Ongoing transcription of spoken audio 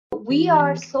we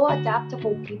are so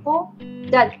adaptable people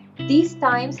that these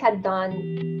times had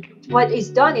done, what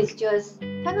is done is just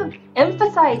kind of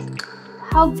emphasize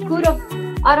how good of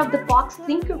out of the box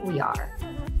thinker we are.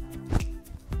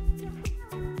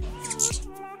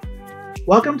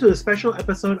 Welcome to a special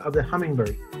episode of The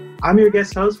Hummingbird. I'm your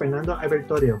guest host, Fernando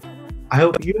Albertorio. I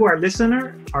hope you, our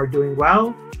listener, are doing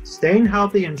well, staying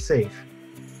healthy and safe.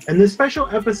 In this special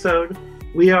episode,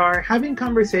 we are having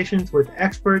conversations with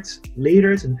experts,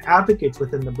 leaders, and advocates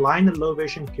within the blind and low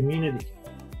vision community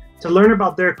to learn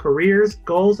about their careers,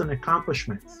 goals, and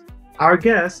accomplishments. Our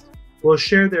guests will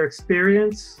share their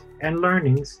experience and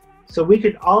learnings so we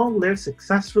could all live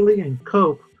successfully and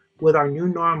cope with our new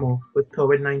normal with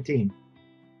COVID-19.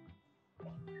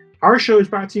 Our show is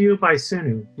brought to you by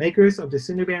Sunu, makers of the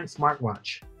Sunu Band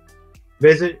smartwatch.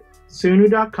 Visit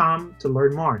sunu.com to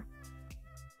learn more.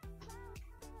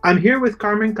 I'm here with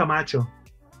Carmen Camacho.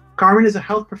 Carmen is a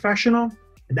health professional,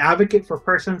 an advocate for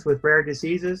persons with rare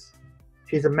diseases.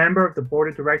 She's a member of the board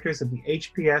of directors of the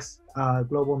HPS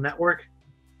Global Network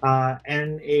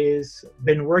and is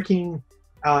been working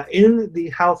in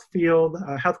the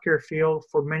healthcare field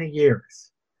for many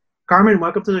years. Carmen,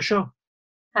 welcome to the show.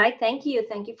 Hi, thank you.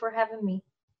 Thank you for having me.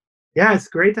 Yeah, it's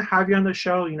great to have you on the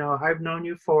show. You know, I've known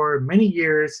you for many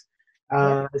years,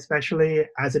 especially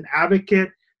as an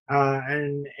advocate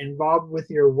and involved with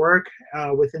your work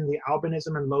within the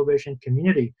albinism and low vision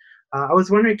community. I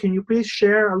was wondering, can you please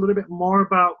share a little bit more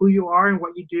about who you are and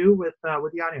what you do with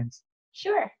the audience?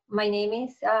 Sure. My name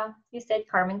is, you said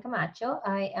Carmen Camacho.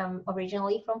 I am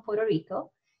originally from Puerto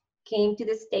Rico. Came to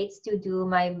the States to do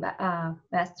my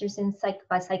master's in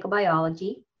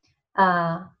psychobiology,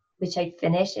 which I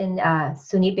finished in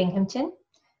SUNY Binghamton.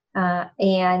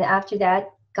 And after that,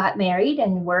 got married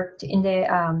and worked in the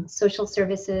social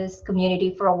services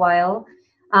community for a while.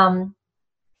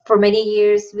 For many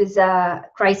years was a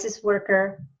crisis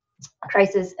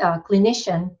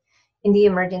clinician in the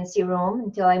emergency room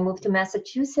until I moved to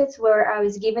Massachusetts, where I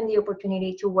was given the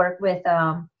opportunity to work with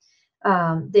the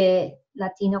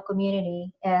Latino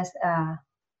community as a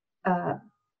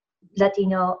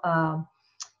Latino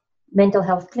mental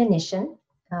health clinician.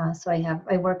 So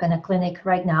I work in a clinic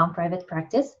right now, private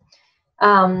practice.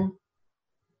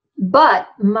 But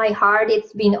my heart,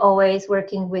 it's been always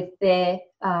working with the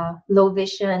low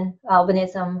vision,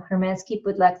 albinism,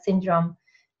 Hermansky-Pudlack Syndrome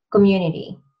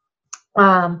community.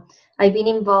 I've been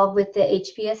involved with the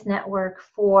HPS Network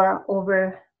for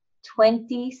over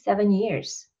 27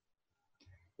 years.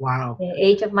 Wow. The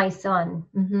age of my son.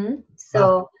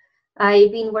 So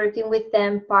I've been working with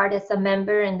them part as a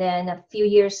member, and then a few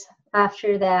years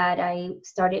after that, I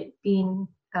started being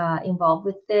involved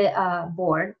with the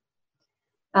board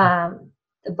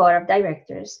of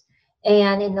directors.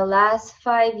 And in the last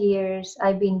 5 years,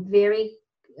 I've been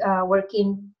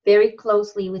working very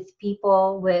closely with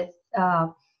people with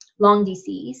lung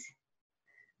disease.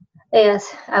 As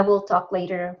I will talk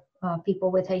later, people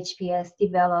with HPS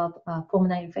develop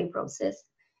pulmonary fibrosis.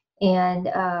 And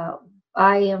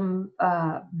I am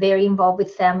very involved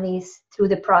with families through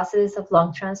the process of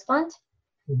lung transplant,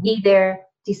 either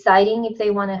deciding if they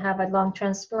want to have a lung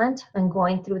transplant and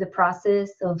going through the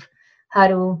process of how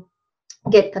to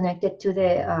get connected to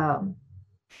the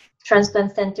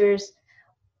transplant centers,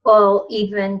 or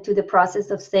even to the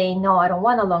process of saying, no, I don't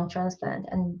want a lung transplant,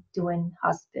 and doing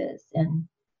hospice and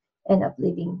end up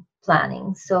living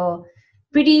planning. So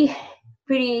pretty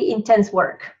intense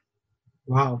work.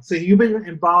 Wow. So you've been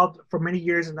involved for many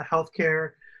years in the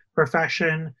healthcare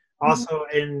profession, also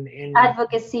in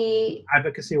advocacy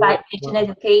work, patient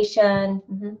education,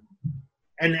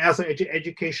 and also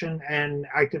education and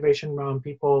activation around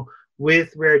people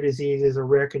with rare diseases or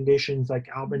rare conditions like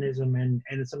albinism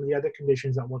and some of the other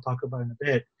conditions that we'll talk about in a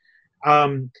bit.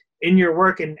 In your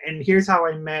work, and here's how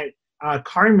I met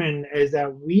Carmen, is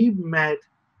that we met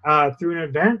through an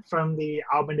event from the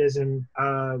albinism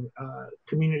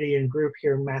community and group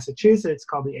here in Massachusetts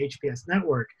called the HPS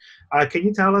Network. Can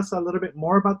you tell us a little bit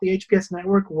more about the HPS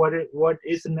Network? What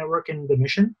is the network and the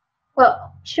mission?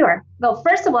 Well, sure. Well,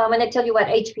 first of all, I'm going to tell you what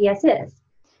HPS is.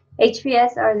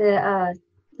 HPS are the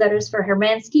letters for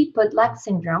Hermansky-Pudlack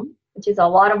Syndrome, which is a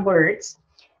lot of words,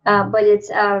 but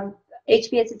it's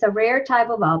HPS is a rare type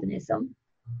of albinism.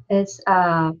 It's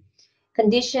a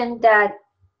condition that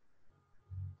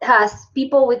has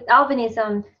people with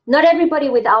albinism. Not everybody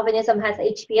with albinism has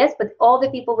HPS, but all the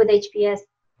people with HPS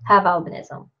have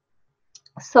albinism.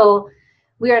 So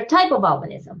we are a type of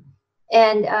albinism,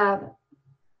 and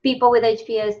people with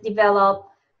HPS develop.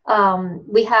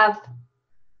 We have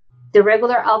the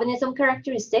regular albinism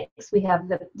characteristics. We have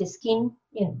the skin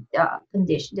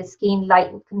condition, the skin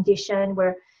light condition,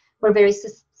 where we're very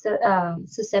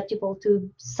susceptible to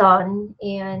sun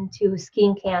and to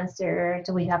skin cancer,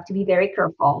 so we have to be very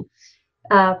careful.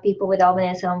 People with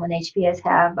albinism and HPS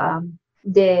have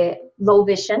the low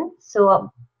vision, so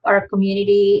our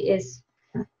community is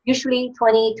usually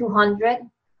 20/200,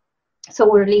 so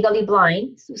we're legally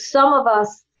blind. So some of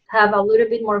us have a little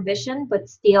bit more vision, but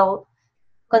still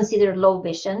considered low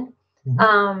vision.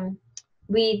 Mhm.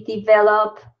 We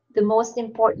develop the most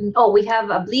important, we have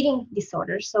a bleeding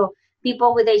disorder. So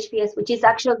people with HPS, which is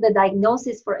actually the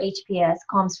diagnosis for HPS,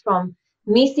 comes from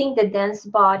missing the dense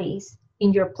bodies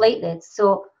in your platelets.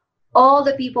 So all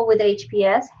the people with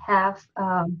HPS have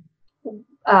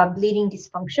bleeding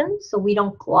dysfunction, so we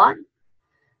don't clot.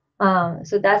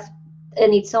 So that's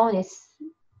in its own is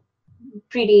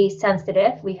pretty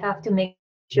sensitive. We have to make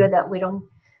sure that we don't,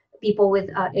 people with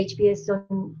HPS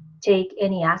don't take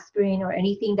any aspirin or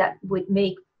anything that would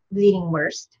make bleeding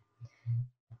worse.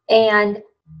 And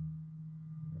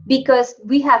because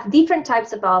we have different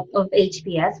types of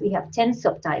HPS, we have 10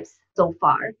 subtypes so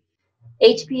far.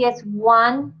 HPS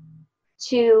 1,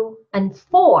 2, and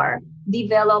 4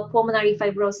 develop pulmonary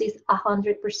fibrosis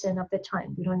 100% of the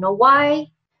time. We don't know why.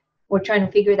 We're trying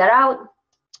to figure that out.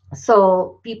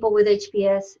 So people with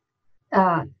HPS,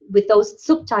 with those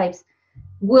subtypes,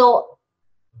 will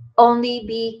only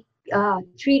be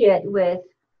treated with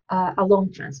a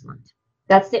lung transplant.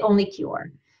 That's the only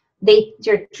cure.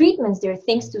 Their treatments, there are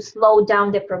things to slow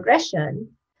down the progression,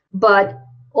 but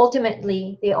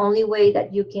ultimately the only way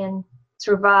that you can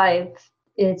survive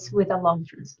is with a lung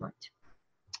transplant.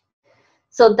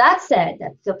 So that said,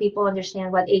 so people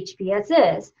understand what HPS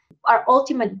is, our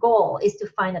ultimate goal is to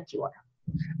find a cure.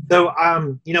 So,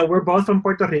 we're both from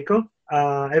Puerto Rico.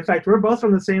 In fact, we're both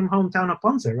from the same hometown of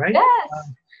Ponce, right? Yes.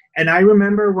 And I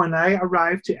remember when I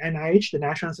arrived to NIH, the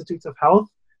National Institutes of Health,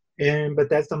 in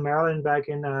Bethesda, Maryland, back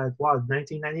in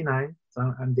 1999.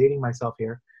 So I'm dating myself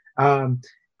here.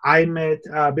 I met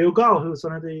Bill Gall, who's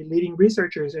one of the leading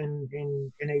researchers in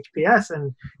HPS,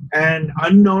 and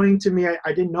unknowing to me,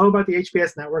 I didn't know about the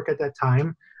HPS network at that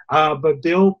time. But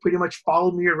Bill pretty much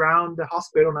followed me around the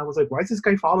hospital, and I was like, "Why is this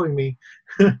guy following me?"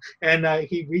 And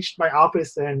he reached my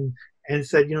office and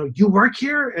said, "You work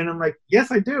here?" And I'm like,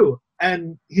 "Yes, I do."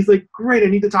 And he's like, "Great, I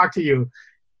need to talk to you."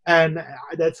 And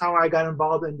that's how I got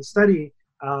involved in the study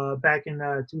back in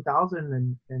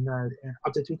 2000 and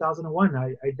up to 2001.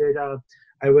 I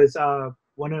was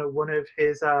one of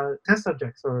his test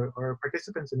subjects or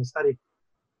participants in the study.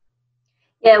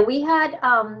 Yeah, we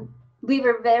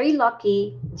were very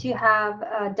lucky to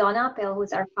have Donna Appel,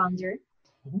 who's our founder,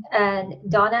 and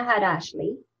Donna had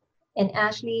Ashley, and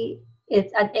Ashley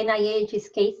is at NIH is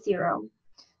case 0.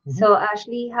 So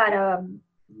Ashley had a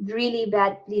really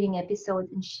bad bleeding episode,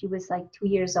 and she was like 2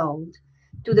 years old,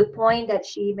 to the point that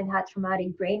she even had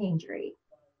traumatic brain injury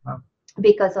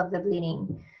because of the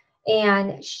bleeding.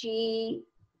 And she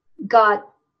got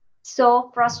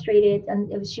so frustrated,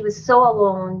 and she was so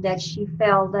alone that she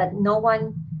felt that no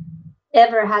one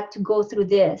ever had to go through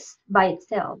this by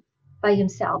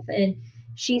himself. And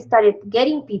she started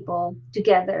getting people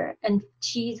together, and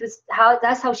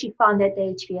that's how she founded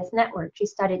the HPS network. She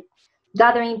started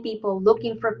gathering people,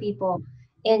 looking for people,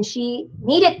 and she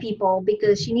needed people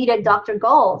because she needed Dr.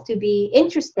 Gall to be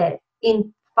interested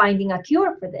in finding a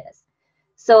cure for this.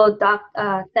 So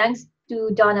thanks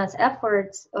to Donna's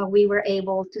efforts, we were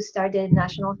able to start the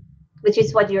national, which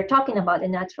is what you're talking about, the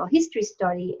natural history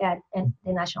study at the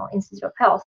National Institute of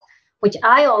Health, which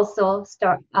I also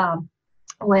start in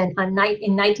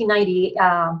 1990.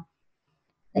 I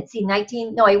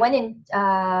went in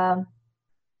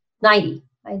 90.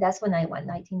 That's when I went,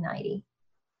 1990.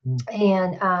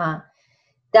 And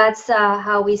that's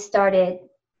how we started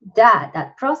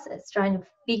that process, trying to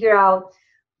figure out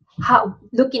how,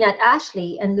 looking at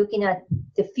Ashley and looking at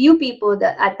the few people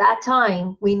that at that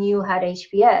time we knew had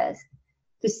HPS,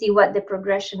 to see what the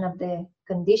progression of the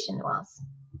condition was.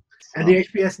 And the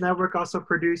HPS network also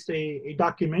produced a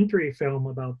documentary film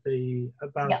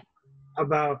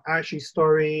about Ashley's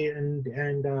story and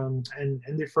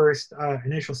the first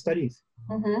initial studies.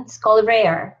 It's called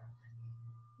Rare,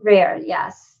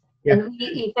 yes. Yeah. And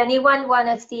if anyone want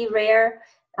to see Rare,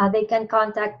 they can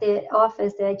contact the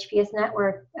office, the HPS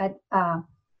network, at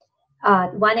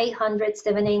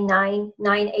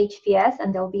 1-800-789-9HPS,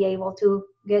 and they'll be able to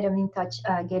get them in touch,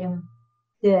 get them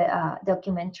the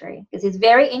documentary, because it's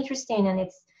very interesting, and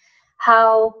it's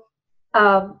how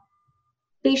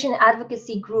patient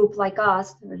advocacy group like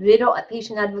us, little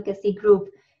patient advocacy group,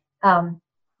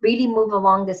 really move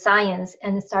along the science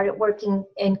and started working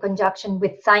in conjunction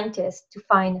with scientists to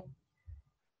find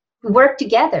work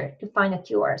together to find a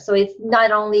cure. So it's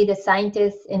not only the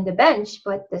scientists in the bench,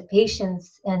 but the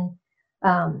patients and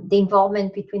the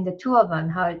involvement between the two of them,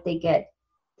 how they get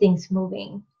things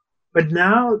moving. But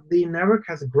now the network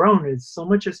has grown. So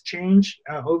much has changed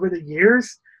over the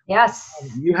years. Yes.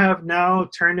 You have now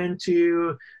turned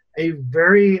into a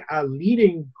very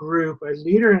leading group, a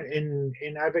leader in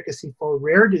advocacy for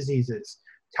rare diseases.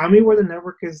 Tell me where the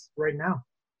network is right now.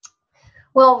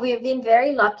 Well, we've been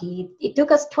very lucky. It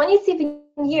took us 27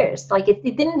 years. Like it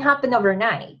didn't happen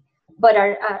overnight, but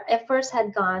our efforts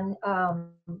had gone,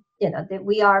 that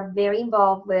we are very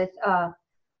involved with a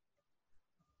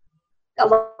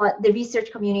lot, the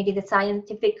research community, the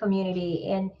scientific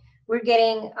community, and we're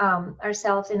getting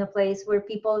ourselves in a place where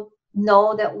people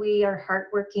know that we are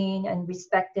hardworking and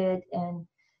respected and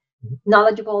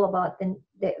knowledgeable about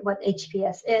what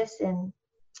HPS is and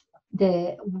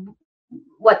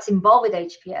what's involved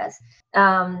with HPS.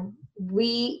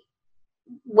 We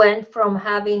went from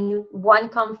having one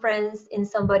conference in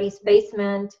somebody's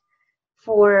basement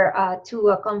to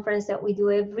a conference that we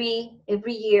do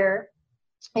every year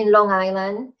in Long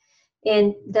Island.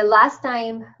 And the last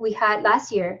time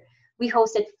last year, we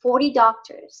hosted 40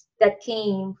 doctors that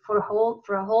came for a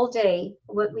whole day,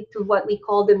 what we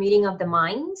call the meeting of the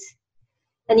minds.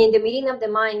 And in the meeting of the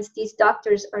minds, these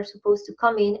doctors are supposed to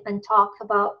come in and talk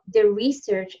about their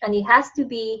research, and it has to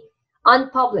be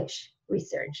unpublished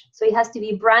research. So it has to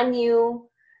be brand new,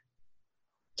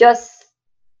 just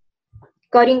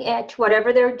cutting edge,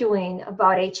 whatever they're doing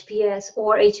about HPS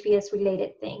or HPS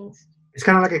related things. It's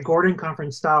kind of like a Gordon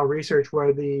Conference style research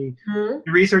where the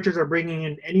researchers are bringing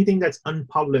in anything that's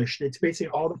unpublished. It's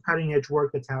basically all the cutting edge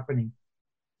work that's happening.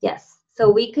 Yes. So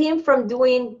we came from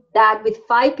doing that with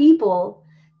 5 people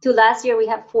to last year we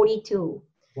have 42.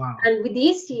 Wow. And with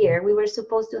this year, we were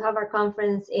supposed to have our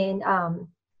conference in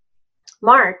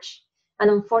March. And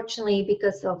unfortunately,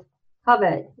 because of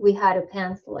COVID, we had to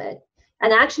cancel it.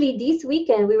 And actually, this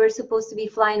weekend, we were supposed to be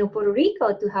flying to Puerto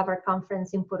Rico to have our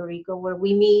conference in Puerto Rico, where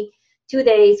we meet 2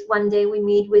 days. One day we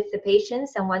meet with the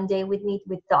patients, and one day we meet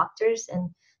with doctors. And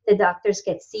the doctors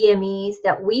get CMEs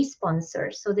that we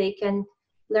sponsor so they can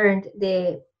learn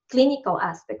the clinical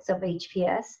aspects of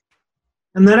HPS.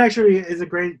 And that actually is a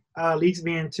great, leads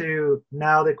me into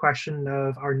now the question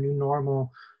of our new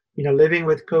normal, living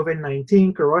with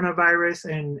COVID-19,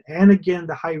 coronavirus, and again,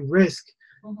 the high risk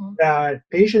that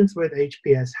patients with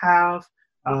HPS have,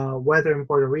 whether in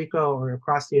Puerto Rico or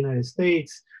across the United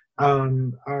States,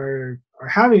 are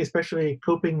having, especially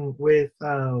coping with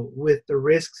the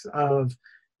risks of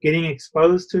getting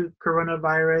exposed to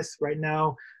coronavirus right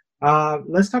now.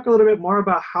 Let's talk a little bit more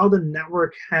about how the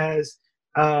network has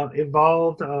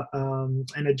evolved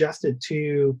and adjusted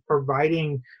to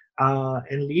providing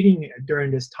and leading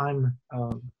during this time.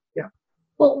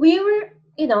 Well, we were,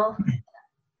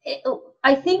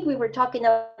 I think we were talking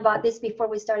about this before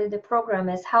we started the program,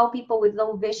 is how people with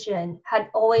low vision had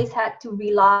always had to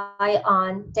rely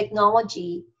on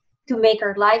technology to make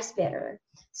our lives better.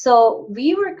 So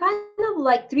we were kind of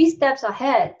like 3 steps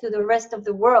ahead to the rest of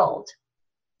the world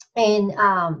and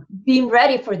being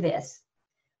ready for this,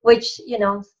 which,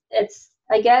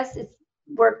 I guess it's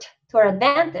worked to our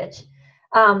advantage.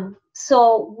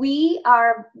 So we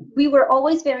were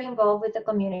always very involved with the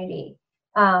community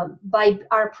by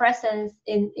our presence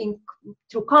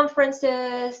through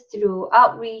conferences, through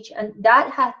outreach, and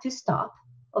that had to stop,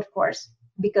 of course,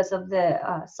 because of the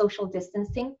social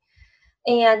distancing.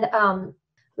 And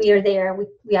we are there,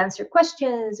 we answer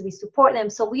questions, we support them.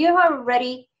 So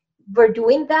we're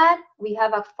doing that. We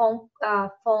have a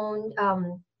phone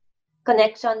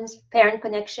connections, parent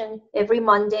connection every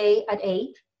Monday at 8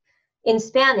 in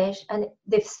Spanish, and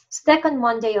the second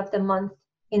Monday of the month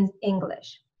in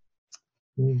English.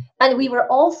 And we were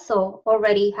also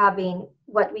already having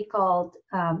what we called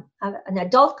an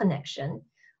adult connection,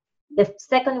 the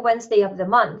second Wednesday of the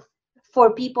month,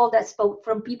 for people that spoke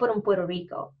from people in Puerto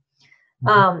Rico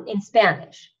in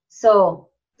Spanish. So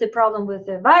the problem with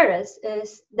the virus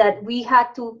is that we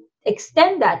had to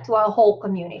extend that to our whole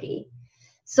community.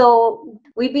 So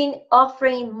we've been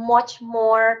offering much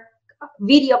more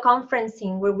video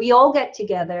conferencing where we all get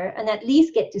together and at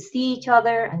least get to see each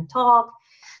other and talk.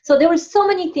 So there were so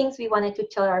many things we wanted to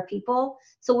tell our people.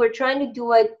 So we're trying to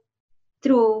do it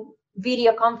through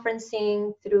video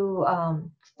conferencing, through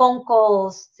phone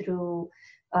calls, through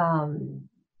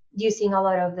using a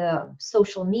lot of the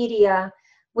social media,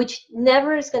 which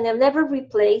is going to never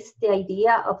replace the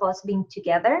idea of us being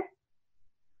together.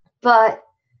 But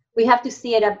we have to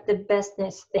see it as the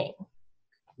bestness thing.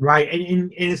 Right.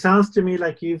 And it sounds to me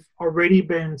like you've already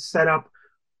been set up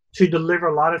to deliver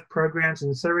a lot of programs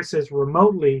and services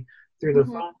remotely through the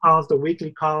phone calls, the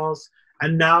weekly calls,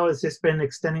 and now it's just been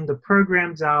extending the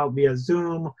programs out via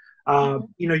Zoom.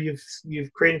 You know,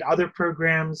 you've created other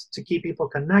programs to keep people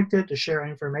connected, to share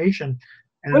information.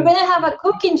 And we're going to have a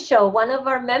cooking show. One of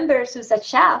our members who's a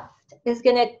chef is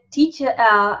going to teach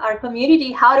our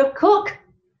community how to cook.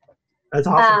 That's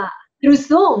awesome. Through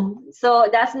Zoom. So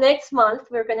that's next month.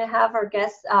 We're going to have our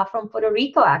guest from Puerto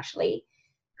Rico, actually,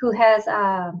 who has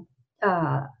a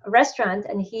restaurant,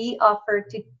 and he offered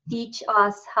to teach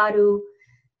us how to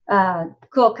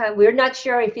cook. And we're not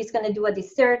sure if he's going to do a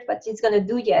dessert, but he's going to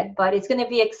do yet, but it's going to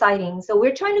be exciting. So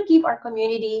we're trying to keep our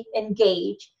community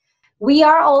engaged. We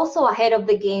are also ahead of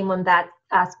the game on that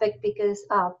aspect because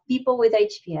people with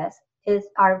HPS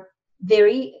are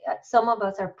very, some of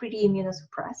us are pretty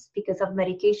immunosuppressed because of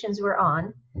medications we're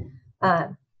on,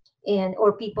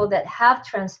 or people that have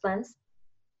transplants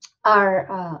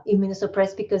are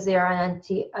immunosuppressed because they are on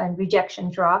and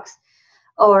rejection drugs.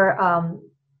 Or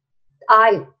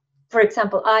for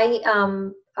example, I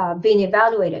am being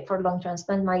evaluated for lung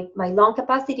transplant. My lung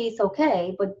capacity is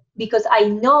okay, but because I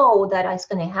know that it's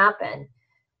going to happen,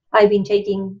 I've been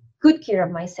taking good care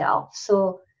of myself.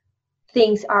 So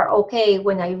things are okay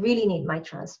when I really need my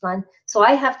transplant. So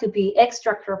I have to be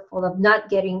extra careful of not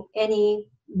getting any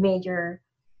major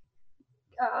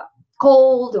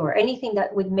cold or anything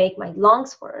that would make my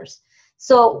lungs worse.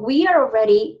 So we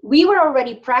were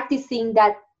already practicing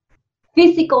that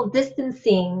physical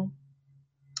distancing,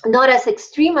 not as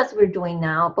extreme as we're doing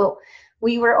now, but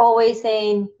we were always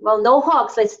saying, well, no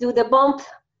hugs, let's do the bump,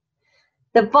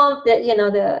 that, you know,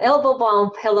 the elbow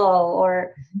bump, hello,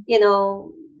 or, you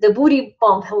know, the booty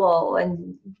bump, hello.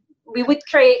 And we would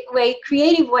create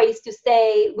creative ways to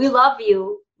say, we love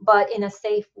you, but in a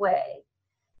safe way.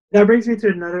 That brings me to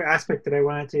another aspect that I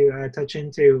wanted to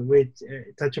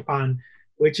touch upon,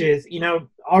 which is, you know,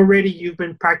 already you've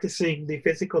been practicing the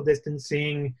physical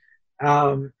distancing,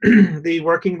 the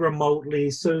working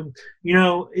remotely. So, you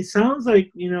know, it sounds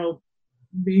like, you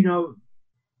know,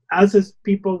 as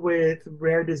people with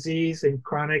rare disease and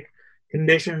chronic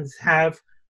conditions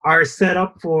are set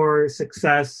up for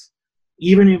success,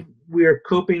 even if we are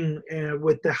coping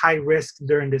with the high risk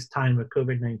during this time of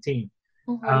COVID-19.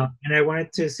 And I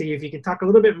wanted to see if you could talk a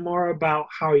little bit more about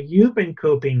how you've been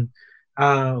coping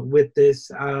with this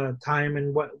time,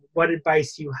 and what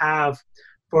advice you have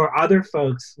for other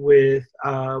folks with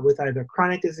either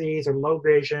chronic disease or low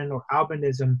vision or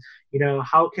albinism. You know,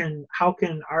 how can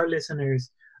our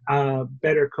listeners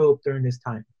better cope during this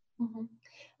time?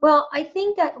 Well, I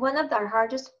think that one of the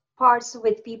hardest parts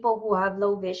with people who have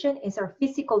low vision is our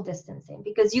physical distancing,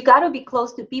 because you got to be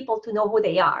close to people to know who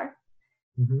they are.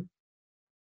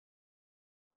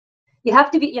 You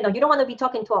have to be, you know, you don't want to be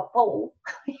talking to a pole.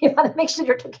 You want to make sure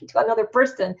you're talking to another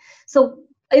person. So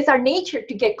it's our nature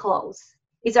to get close.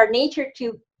 It's our nature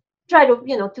to try to,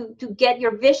 you know, to get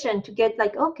your vision, to get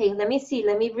like, okay, let me see,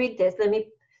 let me read this, let me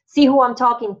see who I'm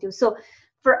talking to. So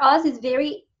for us,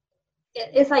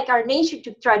 it's like our nature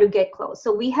to try to get close.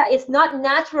 So it's not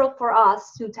natural for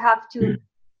us to have to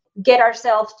get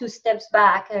ourselves 2 steps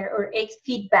back or 8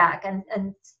 feet back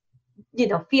and you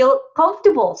know, feel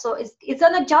comfortable. So it's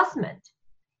an adjustment.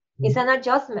 It's an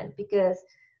adjustment because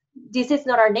this is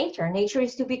not our nature. Nature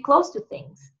is to be close to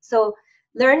things. So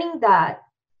learning that,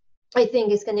 I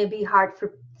think, is going to be hard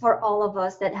for all of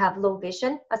us that have low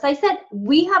vision. As I said,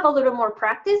 we have a little more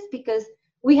practice because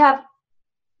we have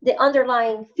the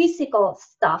underlying physical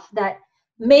stuff that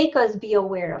make us be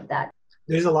aware of that.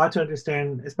 There's a lot to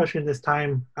understand, especially in this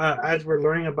time, as we're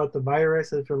learning about the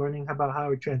virus, as we're learning about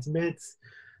how it transmits,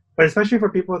 but especially for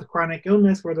people with chronic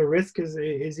illness where the risk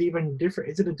is even different.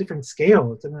 It's at a different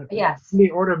scale. It's in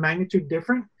the order of magnitude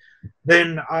different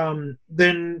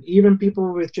than even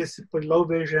people with low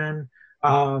vision,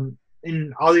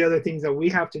 and all the other things that we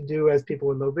have to do as people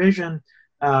with low vision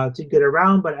to get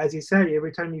around. But as you said,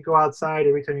 every time you go outside,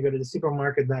 every time you go to the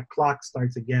supermarket, that clock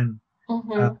starts again.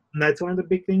 And that's one of the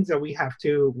big things that we have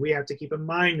to keep in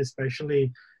mind,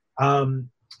 especially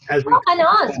as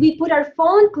we put our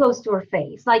phone close to our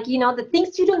face, like, you know, the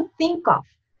things you don't think of,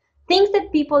 things that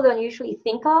people don't usually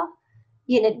think of.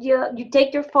 You know, you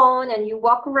take your phone and you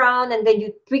walk around, and then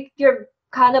you drink your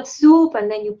can of soup,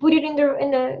 and then you put it in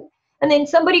the and then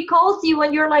somebody calls you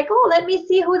and you're like, oh, let me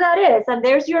see who that is, and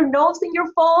there's your notes in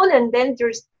your phone, and then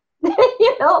there's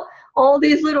you know, all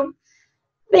these little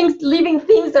living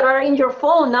things that are in your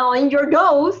phone now in your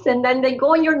nose, and then they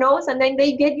go in your nose, and then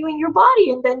they get you in your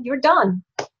body, and then you're done.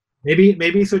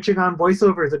 Maybe switching on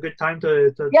voiceover is a good time to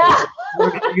use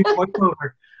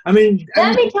voiceover. Let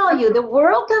me tell you, the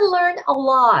world can learn a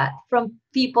lot from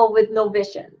people with no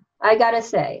vision. I gotta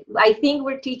say, I think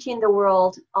we're teaching the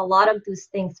world a lot of those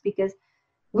things because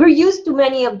we're used to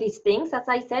many of these things, as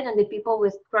I said, and the people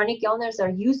with chronic illness are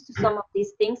used to some of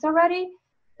these things already.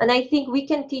 And I think we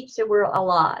can teach the world a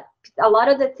lot. A lot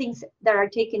of the things that are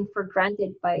taken for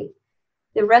granted by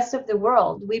the rest of the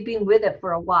world, we've been with it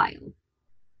for a while.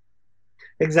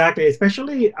 Exactly,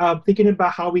 especially thinking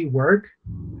about how we work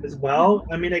as well.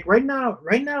 I mean, like right now,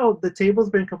 the table's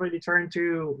been completely turned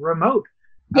to remote,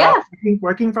 Yeah,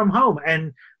 working from home.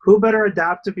 And who better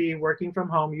adapt to be working from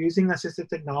home using assistive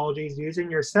technologies, using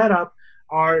your setup,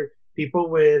 are people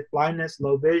with blindness,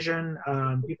 low vision,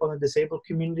 people in disabled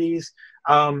communities.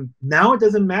 Now it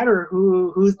doesn't matter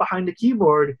who's behind the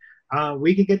keyboard.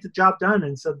 We can get the job done,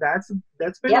 and so that's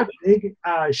been yeah. a big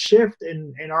shift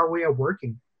in our way of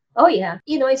working. Oh, yeah.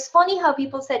 It's funny how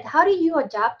people said, how do you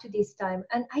adapt to this time?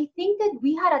 And I think that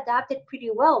we had adapted pretty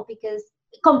well because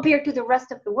compared to the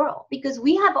rest of the world, because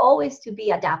we have always to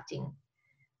be adapting.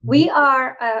 We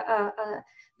are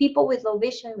people with low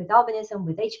vision, with albinism,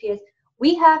 with HPS.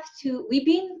 We've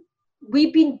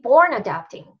been born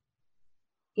adapting,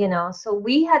 so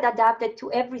we had adapted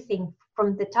to everything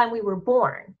from the time we were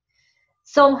born.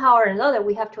 Somehow or another,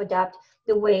 we have to adapt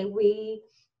the way we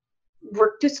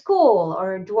work to school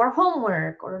or do our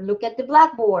homework or look at the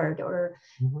blackboard or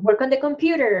work on the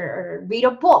computer or read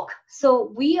a book.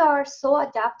 So we are so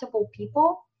adaptable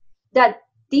people that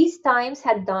these times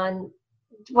had done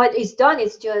what is done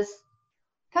is just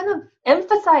kind of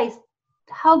emphasize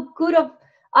how good of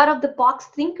out of the box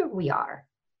thinker we are.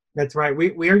 That's right.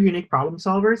 We are unique problem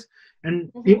solvers,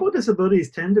 and people with disabilities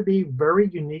tend to be very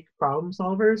unique problem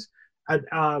solvers,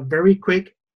 very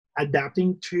quick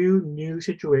adapting to new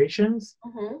situations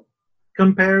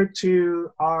compared to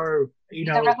our,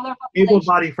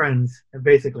 able-bodied friends,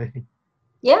 basically.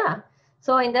 Yeah.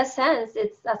 So in that sense,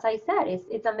 it's, as I said,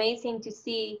 it's amazing to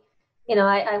see.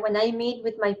 I when I meet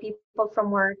with my people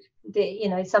from work,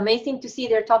 it's amazing to see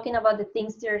they're talking about the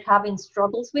things they're having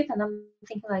struggles with, and I'm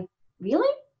thinking like, really?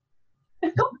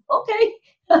 Okay.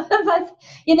 But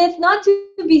it's not to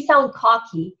be sound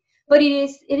cocky, but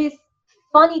it is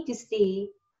funny to see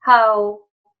how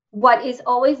what is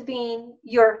always being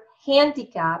your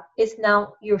handicap is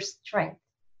now your strength.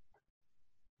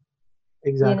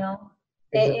 Exactly.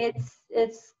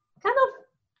 It's kind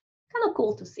of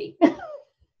cool to see.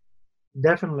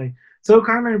 Definitely. So,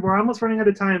 Carmen, we're almost running out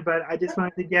of time, but I just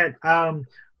wanted to get,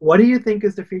 what do you think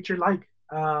is the future like?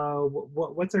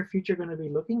 What's our future going to be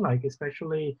looking like,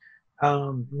 especially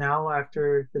now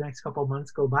after the next couple of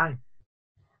months go by?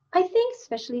 I think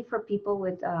especially for people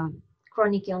with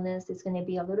chronic illness, it's going to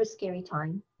be a little scary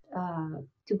time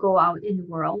to go out in the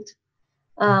world.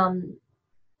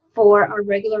 For our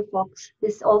regular folks,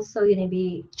 it's also going to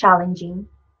be challenging.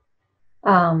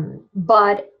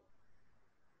 But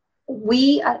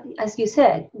we, as you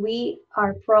said, we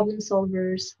are problem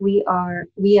solvers.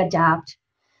 We adapt,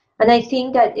 and I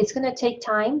think that it's going to take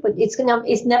time, but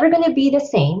it's never going to be the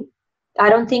same. I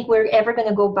don't think we're ever going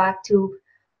to go back to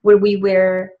where we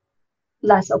were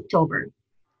last October.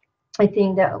 I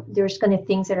think that there's going to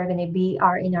things that are going to be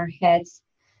are in our heads,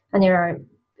 and they are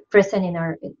present in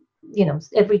our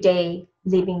everyday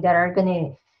living that are going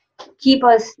to keep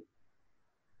us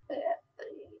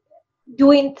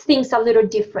doing things a little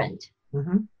different.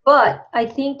 But I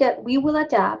think that we will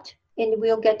adapt and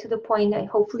we'll get to the point that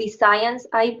hopefully science,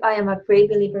 I am a great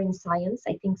believer in science.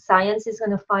 I think science is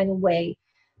going to find a way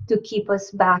to keep us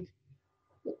back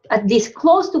at least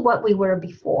close to what we were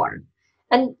before.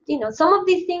 And some of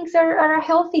these things are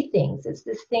healthy things. It's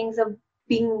these things of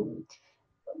being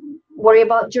worry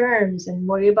about germs and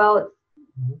worry about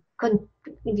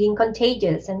being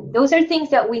contagious, and those are things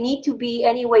that we need to be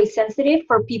anyway sensitive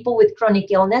for people with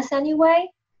chronic illness anyway,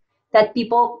 that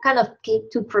people kind of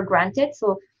took for granted.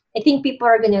 So I think people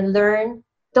are going to learn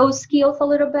those skills a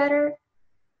little better.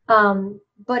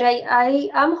 But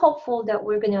I'm hopeful that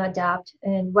we're going to adapt,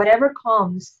 and whatever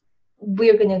comes,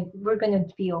 we're gonna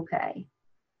be okay.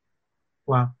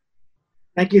 Wow.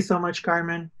 Thank you so much,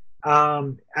 Carmen.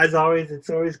 As always, it's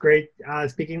always great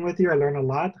speaking with you. I learn a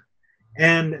lot.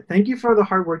 And thank you for the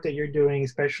hard work that you're doing,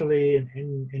 especially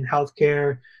in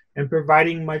healthcare and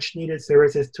providing much needed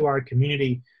services to our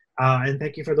community. And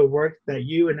thank you for the work that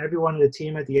you and everyone on the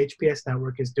team at the HPS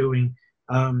Network is doing.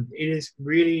 It is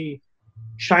really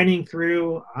shining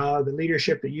through the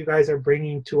leadership that you guys are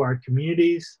bringing to our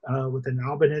communities with an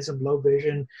albinism, low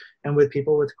vision, and with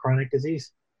people with chronic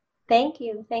disease. Thank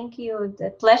you. It's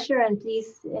a pleasure. And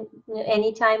please,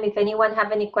 anytime, if anyone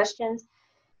have any questions,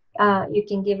 you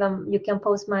can give them. You can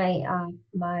post my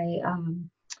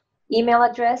email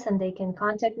address, and they can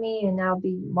contact me, and I'll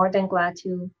be more than glad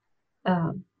to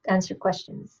answer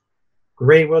questions.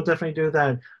 Great, we'll definitely do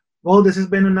that. Well, this has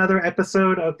been another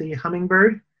episode of the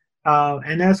Hummingbird.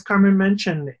 And as Carmen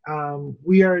mentioned,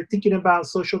 we are thinking about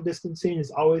social distancing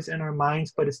is always in our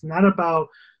minds, but it's not about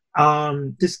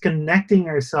disconnecting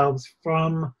ourselves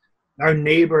from our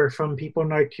neighbor, from people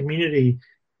in our community,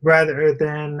 rather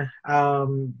than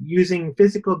using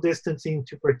physical distancing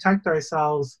to protect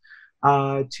ourselves,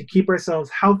 to keep ourselves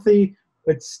healthy,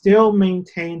 but still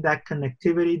maintain that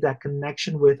connectivity, that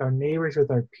connection with our neighbors, with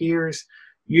our peers,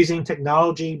 using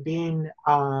technology, being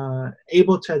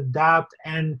able to adapt,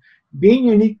 and being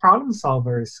unique problem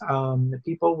solvers.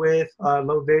 People with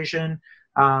low vision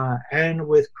and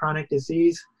with chronic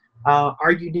disease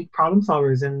are unique problem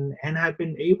solvers, and have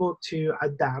been able to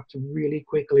adapt really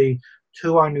quickly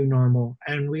to our new normal.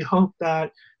 And we hope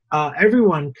that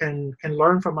everyone can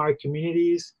learn from our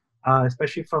communities,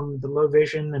 especially from the low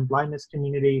vision and blindness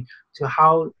community, to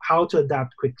how to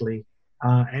adapt quickly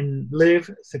and live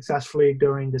successfully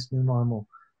during this new normal.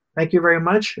 Thank you very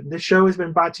much. This show has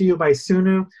been brought to you by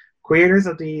Sunu, creators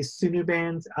of the Sunu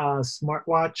Band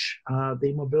smartwatch,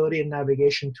 the mobility and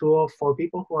navigation tool for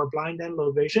people who are blind and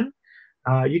low vision.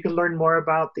 You can learn more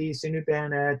about the Sunu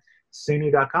Band at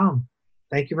sunu.com.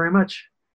 Thank you very much.